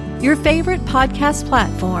allgodswomen.com, your favorite podcast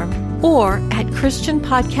platform, or at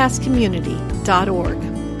christianpodcastcommunity.org.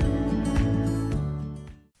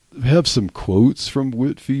 I have some quotes from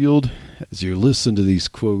Whitfield. As you listen to these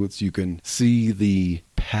quotes, you can see the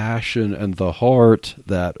passion and the heart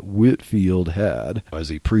that Whitefield had as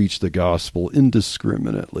he preached the gospel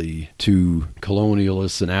indiscriminately to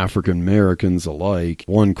colonialists and African Americans alike.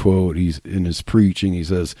 One quote, he's in his preaching, he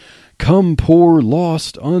says, "Come, poor,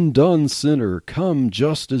 lost, undone sinner, come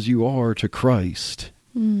just as you are to Christ."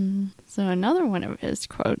 So another one of his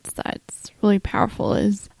quotes that's really powerful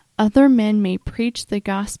is, "Other men may preach the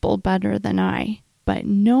gospel better than I, but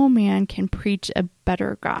no man can preach a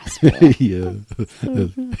better gospel." Yeah.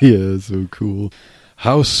 Yeah, so cool.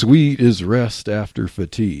 "How sweet is rest after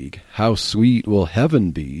fatigue. How sweet will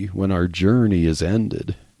heaven be when our journey is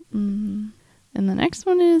ended." And the next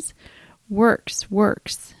one is, "Works.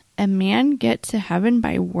 A man get to heaven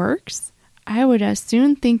by works? I would as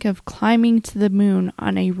soon think of climbing to the moon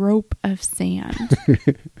on a rope of sand."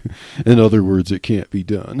 In other words, it can't be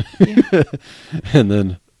done. Yeah. And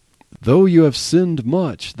then, "Though you have sinned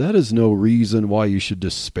much, that is no reason why you should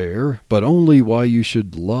despair, but only why you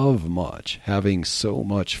should love much, having so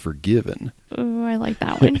much forgiven." Oh, I like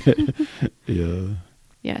that one. Yeah.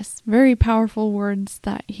 Yes, very powerful words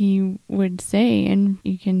that he would say, and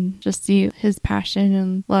you can just see his passion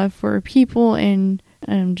and love for people and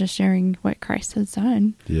just sharing what Christ has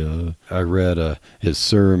done. Yeah. I read his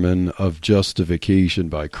sermon of justification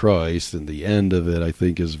by Christ, and the end of it I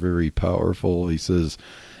think is very powerful. He says,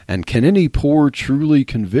 "And can any poor, truly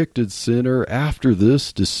convicted sinner after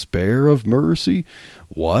this despair of mercy?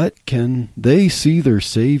 What? Can they see their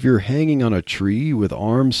Savior hanging on a tree with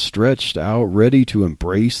arms stretched out ready to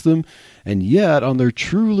embrace them, and yet on their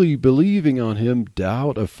truly believing on him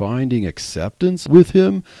doubt of finding acceptance with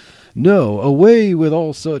him? No, away with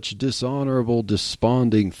all such dishonorable,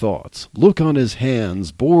 desponding thoughts. Look on his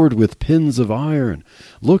hands, bored with pins of iron.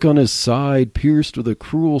 Look on his side, pierced with a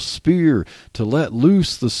cruel spear, to let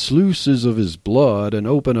loose the sluices of his blood, and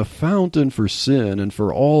open a fountain for sin and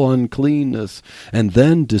for all uncleanness. And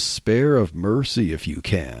then despair of mercy if you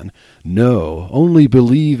can. No, only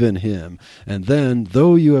believe in him. And then,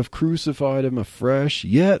 though you have crucified him afresh,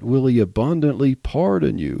 yet will he abundantly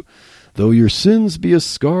pardon you. Though your sins be as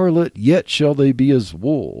scarlet, yet shall they be as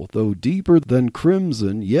wool. Though deeper than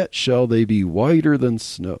crimson, yet shall they be whiter than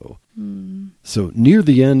snow." So near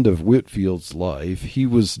the end of Whitefield's life, he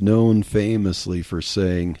was known famously for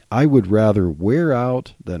saying, "I would rather wear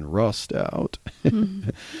out than rust out."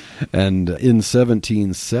 And in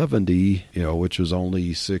 1770, which was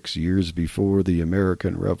only 6 years before the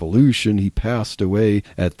American Revolution, he passed away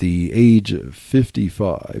at the age of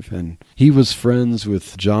 55. And he was friends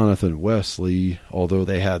with Jonathan Wesley, although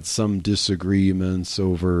they had some disagreements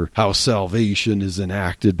over how salvation is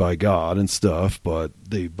enacted by God and stuff, but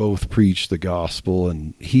they both preached the gospel,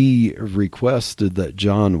 and he requested that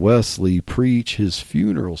John Wesley preach his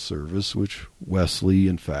funeral service, which Wesley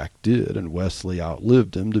in fact did, and Wesley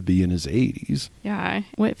outlived him to be in his 80s. Yeah,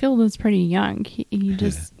 Whitefield was pretty young. He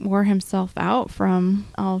just wore himself out from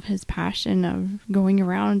all of his passion of going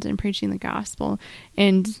around and preaching the gospel,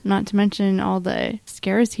 and not to mention all the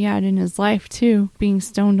scares he had in his life too, being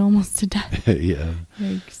stoned almost to death. Yeah.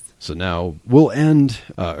 Yikes. So now we'll end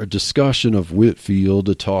our discussion of Whitefield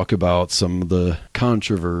to talk about some of the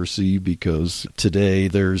controversy, because today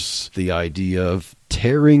there's the idea of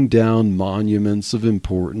tearing down monuments of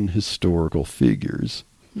important historical figures.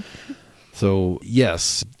 So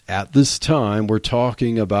yes, at this time we're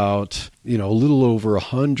talking about, a little over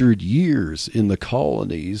 100 years in the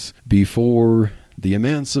colonies before the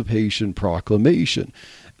Emancipation Proclamation.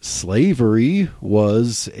 Slavery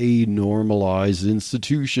was a normalized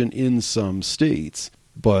institution in some states,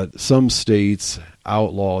 but some states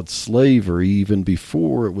outlawed slavery even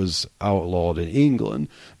before it was outlawed in England.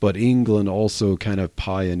 But England also kind of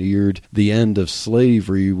pioneered the end of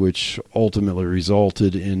slavery, which ultimately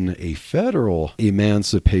resulted in a federal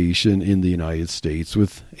emancipation in the United States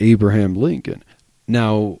with Abraham Lincoln.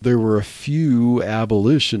 Now, there were a few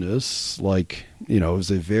abolitionists, it was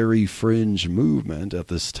a very fringe movement at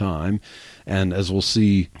this time. And as we'll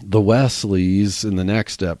see, the Wesleys in the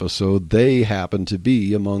next episode, they happened to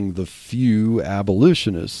be among the few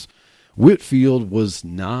abolitionists. Whitefield was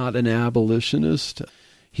not an abolitionist.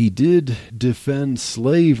 He did defend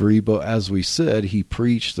slavery, but as we said, he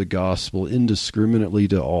preached the gospel indiscriminately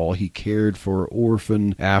to all. He cared for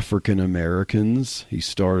orphan African Americans. He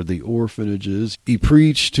started the orphanages. He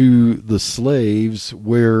preached to the slaves,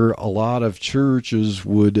 where a lot of churches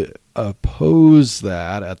would oppose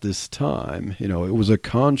that at this time. It was a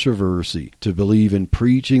controversy to believe in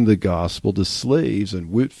preaching the gospel to slaves, and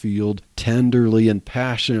Whitefield tenderly and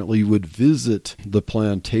passionately would visit the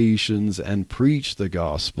plantations and preach the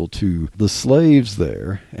gospel to the slaves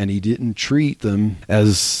there, and he didn't treat them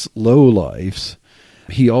as lowlifes.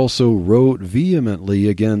 He also wrote vehemently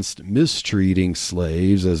against mistreating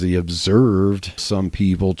slaves as he observed some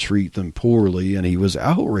people treat them poorly, and he was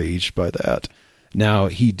outraged by that. Now,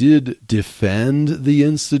 he did defend the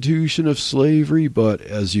institution of slavery, but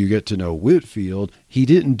as you get to know Whitefield, he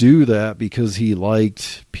didn't do that because he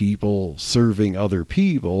liked people serving other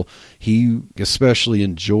people. He, especially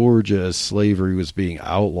in Georgia, as slavery was being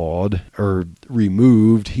outlawed or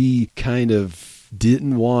removed, he kind of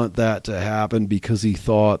didn't want that to happen because he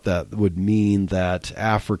thought that would mean that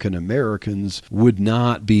African Americans would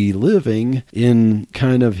not be living in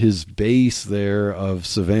kind of his base there of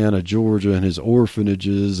Savannah, Georgia, and his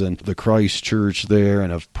orphanages and the Christ Church there,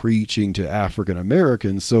 and of preaching to African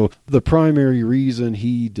Americans. So the primary reason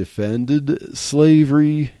he defended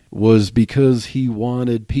slavery was because he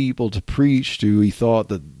wanted people to preach to. He thought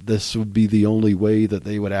that this would be the only way that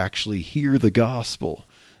they would actually hear the gospel.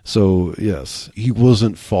 So, yes, he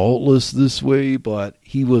wasn't faultless this way, but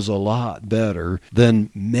he was a lot better than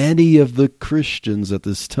many of the Christians at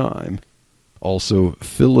this time. Also,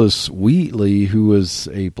 Phyllis Wheatley, who was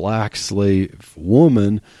a black slave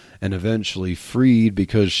woman and eventually freed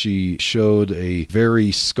because she showed a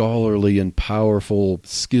very scholarly and powerful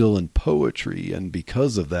skill in poetry, and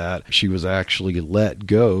because of that, she was actually let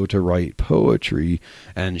go to write poetry,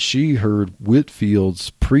 and she heard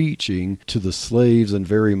Whitefield's preaching to the slaves and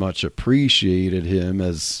very much appreciated him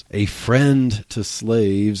as a friend to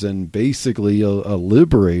slaves and basically a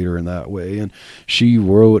liberator in that way, and she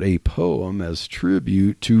wrote a poem as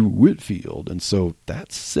tribute to Whitefield, and so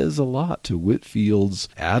that says a lot to Whitefield's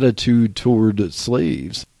attitude toward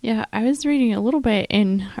slaves. Yeah, I was reading a little bit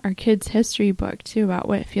in our kids' history book, too, about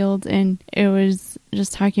Whitefield, and it was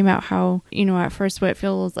just talking about how, at first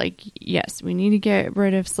Whitefield was like, yes, we need to get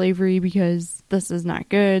rid of slavery because this is not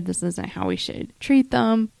good, this isn't how we should treat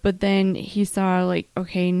them, but then he saw,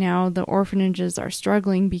 okay, now the orphanages are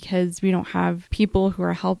struggling because we don't have people who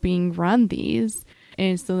are helping run these.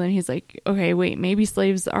 And so then he's like, okay, wait, maybe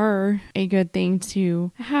slaves are a good thing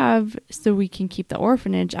to have so we can keep the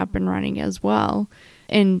orphanage up and running as well.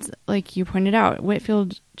 And like you pointed out,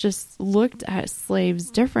 Whitefield just looked at slaves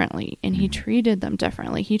differently, and he treated them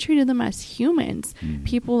differently. He treated them as humans,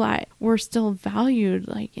 people that were still valued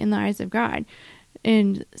in the eyes of God.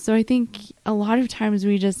 And so I think a lot of times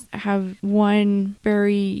we just have one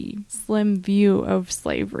very slim view of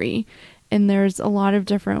slavery. And there's a lot of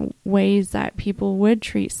different ways that people would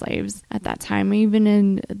treat slaves at that time. Even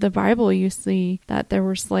in the Bible, you see that there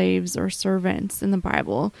were slaves or servants in the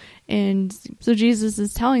Bible. And so Jesus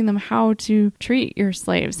is telling them how to treat your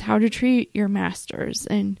slaves, how to treat your masters,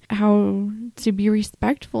 and how to be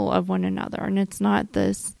respectful of one another. And it's not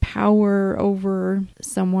this power over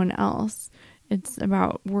someone else. It's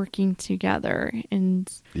about working together and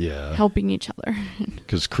helping each other.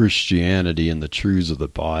 Because Christianity and the truths of the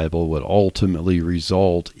Bible would ultimately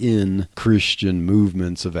result in Christian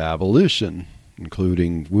movements of abolition,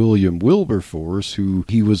 including William Wilberforce, who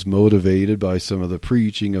he was motivated by some of the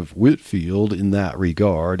preaching of Whitefield in that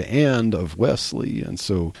regard, and of Wesley. And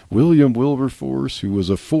so William Wilberforce, who was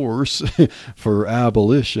a force for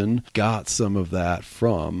abolition, got some of that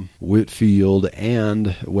from Whitefield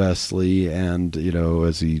and Wesley, and,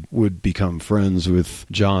 as he would become friends with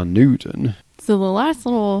John Newton. So the last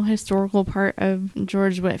little historical part of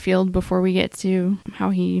George Whitefield before we get to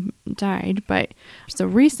how he died, so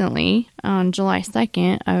recently, on July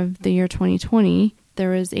 2nd of the year 2020,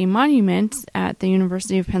 there was a monument at the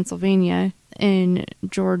University of Pennsylvania in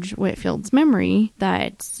George Whitefield's memory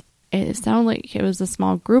that it sounded like it was a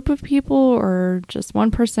small group of people or just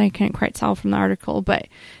one person. I couldn't quite tell from the article, but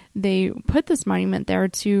they put this monument there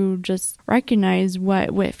to just recognize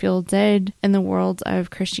what Whitefield did in the world of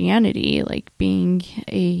Christianity, like being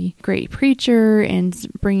a great preacher and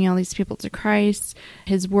bringing all these people to Christ,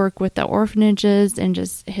 his work with the orphanages, and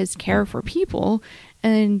just his care for people.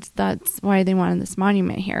 And that's why they wanted this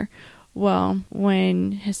monument here. Well,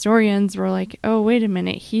 when historians were like, oh, wait a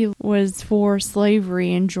minute, he was for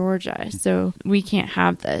slavery in Georgia, so we can't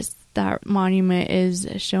have this. That monument is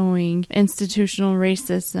showing institutional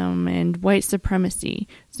racism and white supremacy,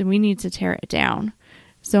 so we need to tear it down.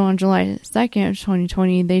 So on July 2nd of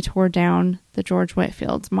 2020, they tore down the George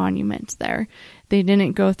Whitefield monument there. They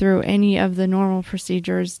didn't go through any of the normal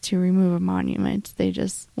procedures to remove a monument. They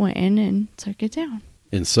just went in and took it down.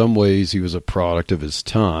 In some ways, he was a product of his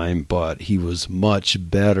time, but he was much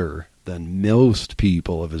better than most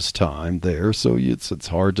people of his time there. So it's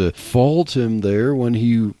hard to fault him there when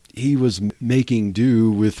he was making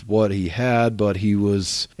do with what he had, but he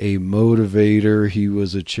was a motivator, he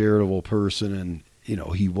was a charitable person, and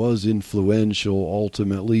he was influential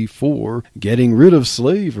ultimately for getting rid of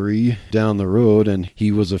slavery down the road, and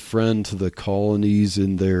he was a friend to the colonies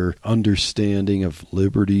in their understanding of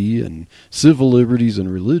liberty and civil liberties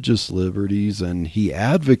and religious liberties, and he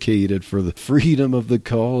advocated for the freedom of the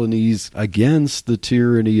colonies against the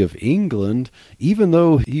tyranny of England, even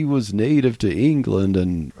though he was native to England.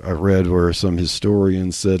 And I read where some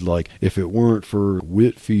historians said, like, if it weren't for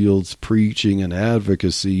Whitefield's preaching and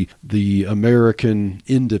advocacy, the American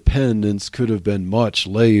independence could have been much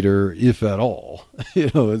later, if at all.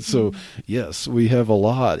 And so, yes, we have a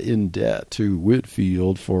lot in debt to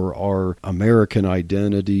Whitefield for our American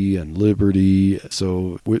identity and liberty.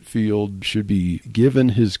 So Whitefield should be given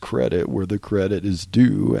his credit where the credit is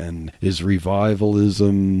due, and his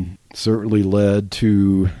revivalism certainly led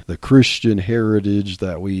to the Christian heritage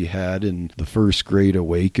that we had in the First Great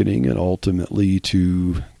Awakening, and ultimately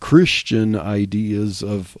to Christian ideas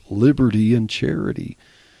of liberty and charity.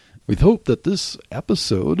 We hope that this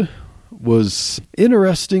episode was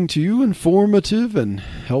interesting to you, informative, and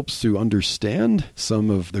helps to understand some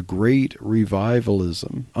of the great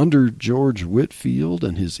revivalism under George Whitefield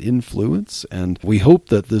and his influence. And we hope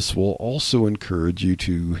that this will also encourage you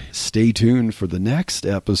to stay tuned for the next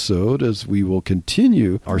episode, as we will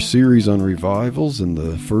continue our series on revivals in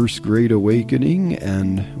the First Great Awakening,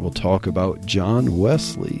 and we'll talk about John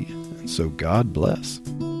Wesley. And so God bless.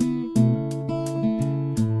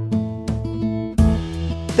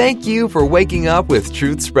 Thank you for waking up with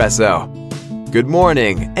Truthspresso. Good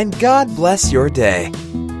morning, and God bless your day.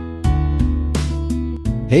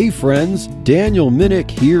 Hey friends, Daniel Minnick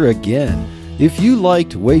here again. If you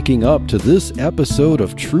liked waking up to this episode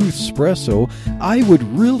of Truthspresso, I would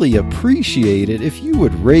really appreciate it if you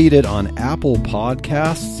would rate it on Apple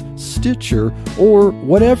Podcasts, Stitcher, or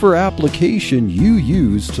whatever application you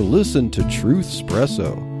use to listen to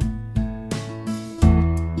Truthspresso.